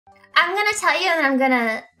I'm gonna tell you and I'm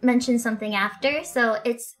gonna mention something after. So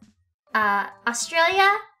it's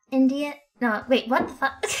Australia, India. No, wait, what the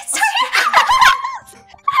fuck? Sorry.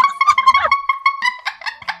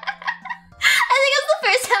 I think it was the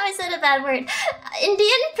first time I said a bad word.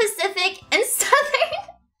 Indian, Pacific, and Southern.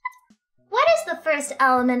 What is the first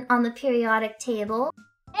element on the periodic table?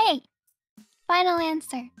 Hey, final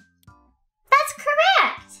answer. That's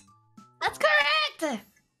correct! That's correct!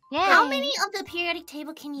 Yeah. How many of the periodic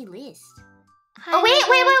table can you list? Oh, wait!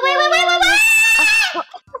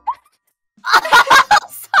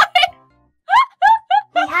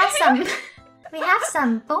 Sorry! We have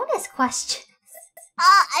some bonus questions.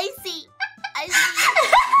 Ah, I see.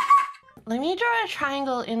 Let me draw a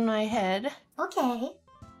triangle in my head. Okay.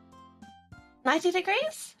 90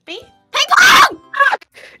 degrees? B? Ping pong!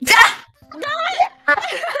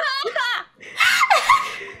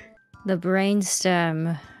 The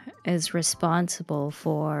brainstem is responsible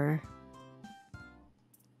for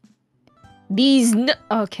these.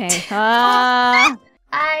 Okay.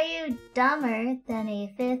 Are you dumber than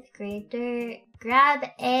a 5th grader? Grab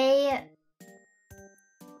a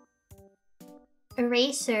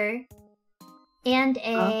eraser and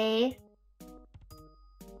a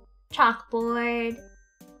chalkboard.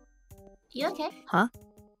 You okay? Huh?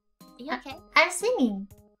 You okay? I'm singing.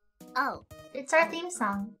 Oh. It's our theme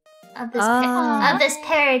song of this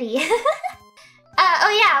parody. Oh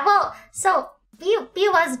yeah, well, so B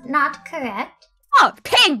was not correct. Oh,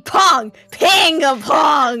 ping pong! Ping a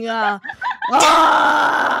pong! Oh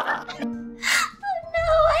no,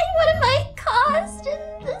 what have I caused?